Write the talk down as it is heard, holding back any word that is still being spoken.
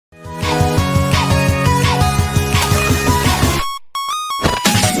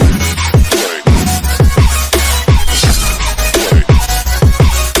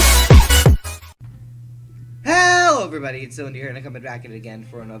everybody, it's Sound here, and I'm coming back at it again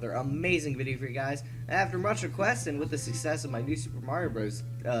for another amazing video for you guys. After much requests, and with the success of my new Super Mario Bros.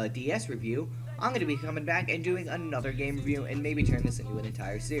 DS review, I'm going to be coming back and doing another game review, and maybe turn this into an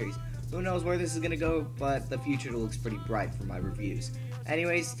entire series. Who knows where this is going to go, but the future looks pretty bright for my reviews.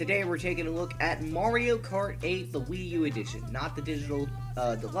 Anyways, today we're taking a look at Mario Kart 8, the Wii U edition. Not the digital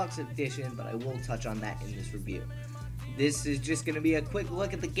deluxe edition, but I will touch on that in this review. This is just going to be a quick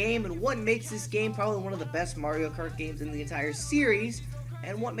look at the game and what makes this game probably one of the best Mario Kart games in the entire series,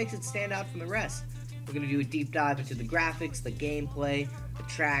 and what makes it stand out from the rest. We're going to do a deep dive into the graphics, the gameplay, the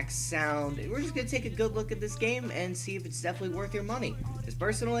tracks, sound, and we're just going to take a good look at this game and see if it's definitely worth your money. Because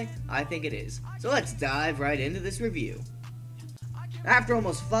personally, I think it is. So let's dive right into this review. After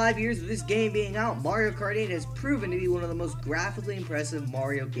almost 5 years of this game being out, Mario Kart 8 has proven to be one of the most graphically impressive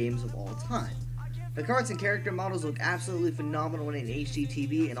Mario games of all time. The karts and character models look absolutely phenomenal in HD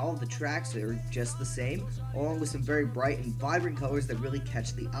TV, and all of the tracks are just the same, along with some very bright and vibrant colors that really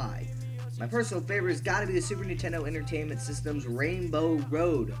catch the eye. My personal favorite has got to be the Super Nintendo Entertainment System's Rainbow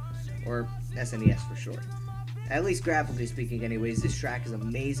Road, or SNES for short. At least graphically speaking anyways, this track is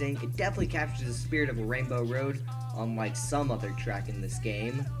amazing. It definitely captures the spirit of a Rainbow Road, unlike some other track in this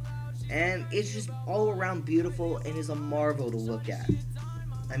game. And it's just all around beautiful and is a marvel to look at.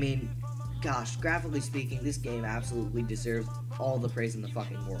 I mean, gosh, graphically speaking, this game absolutely deserves all the praise in the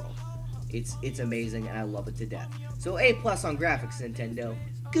fucking world. It's amazing, and I love it to death. So A+ on graphics, Nintendo.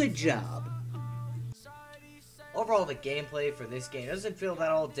 Good job. Overall, the gameplay for this game doesn't feel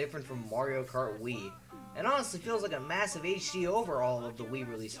that all different from Mario Kart Wii, and honestly feels like a massive HD overhaul of the Wii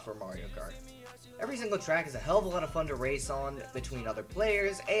release for Mario Kart. Every single track is a hell of a lot of fun to race on between other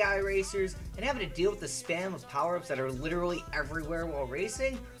players, AI racers, and having to deal with the spam of power-ups that are literally everywhere while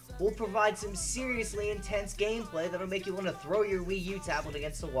racing will provide some seriously intense gameplay that'll make you want to throw your Wii U tablet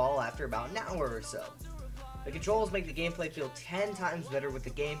against the wall after about an hour or so. The controls make the gameplay feel 10 times better with the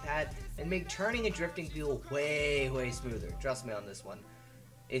gamepad, and make turning and drifting feel way smoother. Trust me on this one.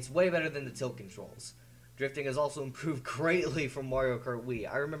 It's way better than the tilt controls. Drifting has also improved greatly from Mario Kart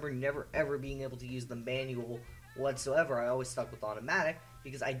Wii. I remember never ever being able to use the manual whatsoever. I always stuck with automatic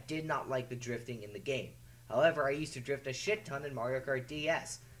because I did not like the drifting in the game. However, I used to drift a shit ton in Mario Kart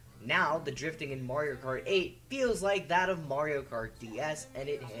DS. Now, the drifting in Mario Kart 8 feels like that of Mario Kart DS, and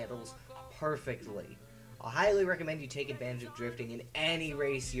it handles perfectly. I highly recommend you take advantage of drifting in any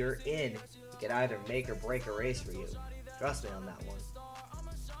race you're in. It can either make or break a race for you. Trust me on that one.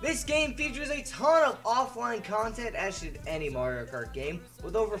 This game features a ton of offline content, as should any Mario Kart game,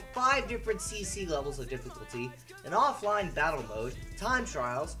 with over 5 different CC levels of difficulty, an offline battle mode, time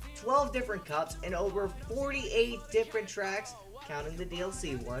trials, 12 different cups, and over 48 different tracks, counting the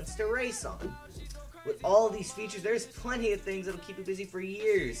DLC ones, to race on. With all of these features, there's plenty of things that'll keep you busy for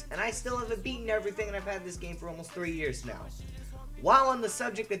years, and I still haven't beaten everything, and I've had this game for almost 3 years now. While on the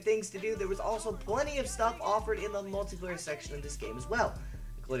subject of things to do, there was also plenty of stuff offered in the multiplayer section of this game as well,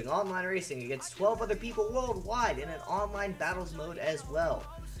 including online racing against 12 other people worldwide in an online battles mode as well.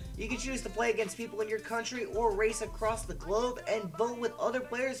 You can choose to play against people in your country or race across the globe and vote with other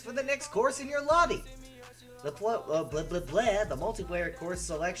players for the next course in your lobby. The multiplayer course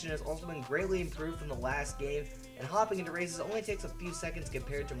selection has also been greatly improved from the last game, and hopping into races only takes a few seconds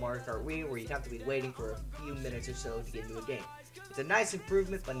compared to Mario Kart Wii, where you'd have to be waiting for a few minutes or so to get into a game. It's a nice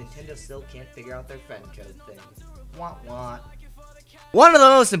improvement, but Nintendo still can't figure out their friend code thing. Wah wah. One of the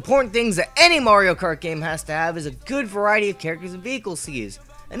most important things that any Mario Kart game has to have is a good variety of characters and vehicles to use,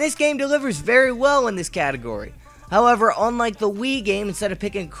 and this game delivers very well in this category. However, unlike the Wii game, instead of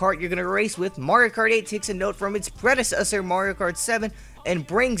picking a kart you're going to race with, Mario Kart 8 takes a note from its predecessor, Mario Kart 7, and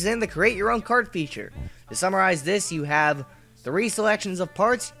brings in the Create Your Own Kart feature. To summarize this, you have 3 selections of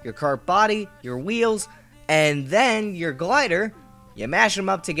parts, your kart body, your wheels, and then your glider. You mash them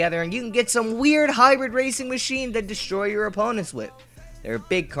up together and you can get some weird hybrid racing machine that destroy your opponents with. There are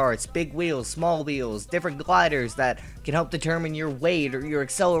big karts, big wheels, small wheels, different gliders that can help determine your weight or your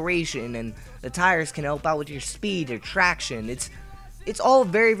acceleration, and the tires can help out with your speed or traction. It's all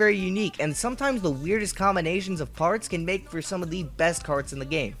very unique, and sometimes the weirdest combinations of parts can make for some of the best karts in the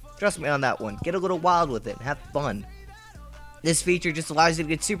game. Trust me on that one. Get a little wild with it and have fun. This feature just allows you to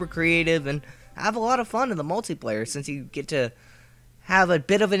get super creative and have a lot of fun in the multiplayer, since you get to have a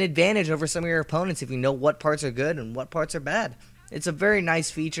bit of an advantage over some of your opponents if you know what parts are good and what parts are bad. It's a very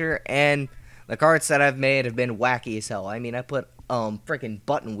nice feature, and the karts that I've made have been wacky as hell. I mean, I put freaking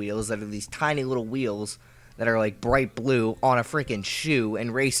button wheels that are these tiny little wheels that are like bright blue on a freaking shoe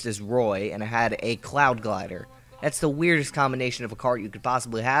and raced as Roy, and I had a cloud glider. That's the weirdest combination of a kart you could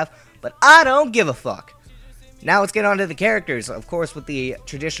possibly have, but I don't give a fuck. Now let's get on to the characters. Of course, with the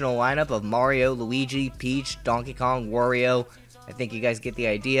traditional lineup of Mario, Luigi, Peach, Donkey Kong, Wario. I think you guys get the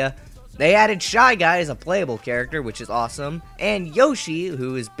idea. They added Shy Guy as a playable character, which is awesome. And Yoshi,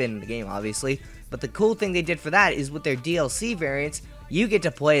 who has been in the game, obviously. But the cool thing they did for that is with their DLC variants, you get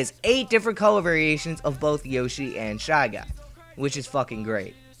to play as 8 different color variations of both Yoshi and Shy Guy. Which is fucking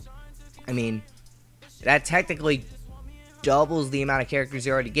great. I mean, that technically doubles the amount of characters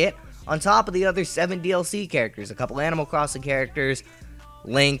you already get, on top of the other 7 DLC characters, a couple Animal Crossing characters,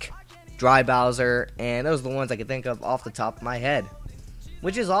 Link, Dry Bowser, and those are the ones I can think of off the top of my head,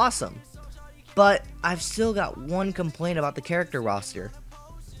 which is awesome. But I've still got one complaint about the character roster.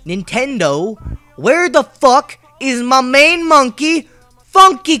 Nintendo, where the fuck is my main monkey,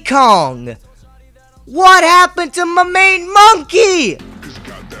 Funky Kong? What happened to my main monkey?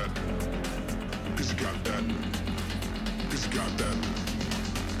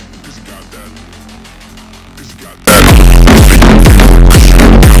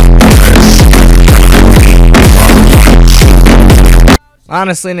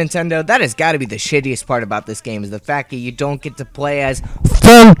 Honestly, Nintendo, that has got to be the shittiest part about this game, is the fact that you don't get to play as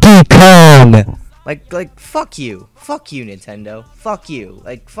Funky Kong. Like, fuck you. Fuck you, Nintendo. Fuck you.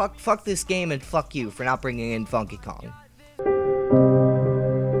 Like, fuck this game and fuck you for not bringing in Funky Kong.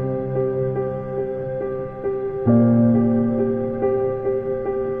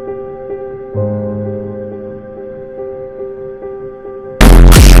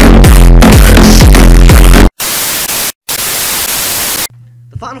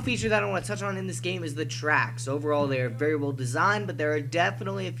 The final feature that I want to touch on in this game is the tracks. Overall, they are very well designed, but there are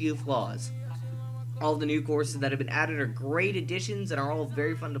definitely a few flaws. All the new courses that have been added are great additions and are all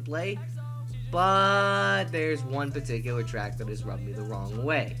very fun to play, but there's one particular track that has rubbed me the wrong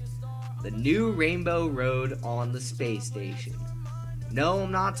way. The new Rainbow Road on the space station. No,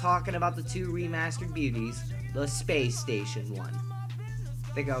 I'm not talking about the 2 remastered beauties, the space station one.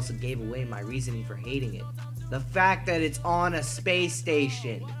 I think I also gave away my reasoning for hating it. The fact that it's on a space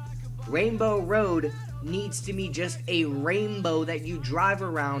station. Rainbow Road needs to be just a rainbow that you drive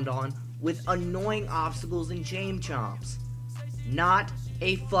around on with annoying obstacles and chain chomps. Not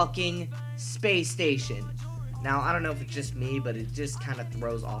a fucking space station. Now, I don't know if it's just me, but it just kind of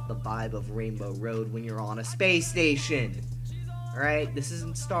throws off the vibe of Rainbow Road when you're on a space station. Alright? This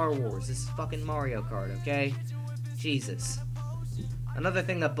isn't Star Wars. This is fucking Mario Kart, okay? Jesus. Another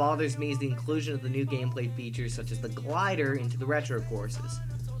thing that bothers me is the inclusion of the new gameplay features such as the glider into the retro courses.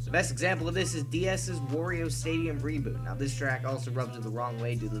 The best example of this is DS's Wario Stadium reboot. Now this track also rubs it the wrong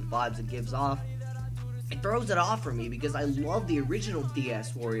way due to the vibes it gives off. It throws it off for me because I love the original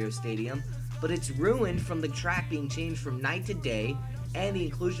DS Wario Stadium, but it's ruined from the track being changed from night to day and the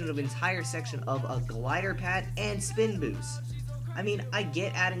inclusion of an entire section of a glider pad and spin boost. I mean, I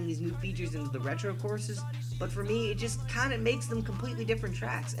get adding these new features into the retro courses, but for me, it just kind of makes them completely different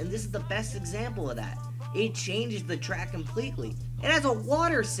tracks, and this is the best example of that. It changes the track completely. It has a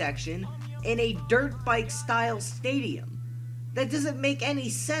water section in a dirt bike style stadium. That doesn't make any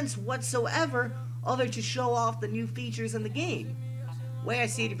sense whatsoever other to show off the new features in the game. The way I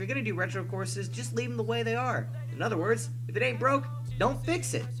see it, if you're going to do retro courses, just leave them the way they are. In other words, if it ain't broke, don't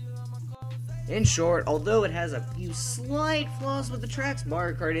fix it. In short, although it has a few slight flaws with the tracks,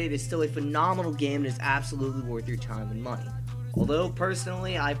 Mario Kart 8 is still a phenomenal game and is absolutely worth your time and money. Although,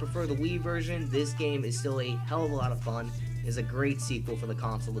 personally, I prefer the Wii version, this game is still a hell of a lot of fun. It is a great sequel for the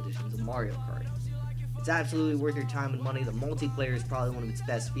console editions of Mario Kart. It's absolutely worth your time and money. The multiplayer is probably one of its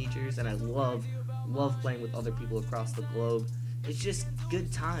best features, and I love playing with other people across the globe. It's just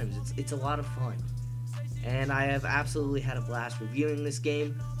good times. It's a lot of fun. And I have absolutely had a blast reviewing this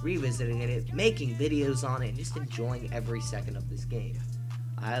game, revisiting it, making videos on it, and just enjoying every second of this game.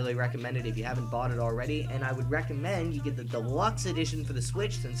 I highly recommend it if you haven't bought it already, and I would recommend you get the deluxe edition for the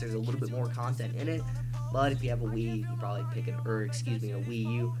Switch since there's a little bit more content in it. But if you have a Wii, you can probably pick a Wii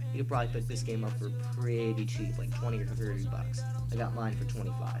U, you can probably pick this game up for pretty cheap, like 20 or 30 bucks. I got mine for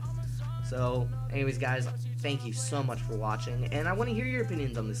 25. So, anyways guys, thank you so much for watching, and I want to hear your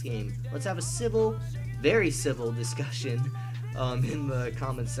opinions on this game. Let's have a civil, very civil discussion in the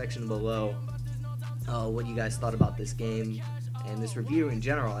comments section below. What you guys thought about this game and this review in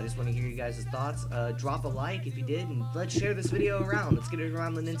general. I just want to hear you guys' thoughts. Drop a like if you did, and let's share this video around. Let's get it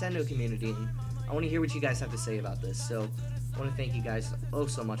around the Nintendo community, and I want to hear what you guys have to say about this. So, I want to thank you guys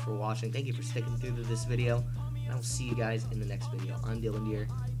so much for watching. Thank you for sticking through to this video, and I will see you guys in the next video. I'm Dylan Deere,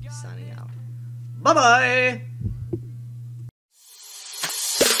 signing out. Bye-bye!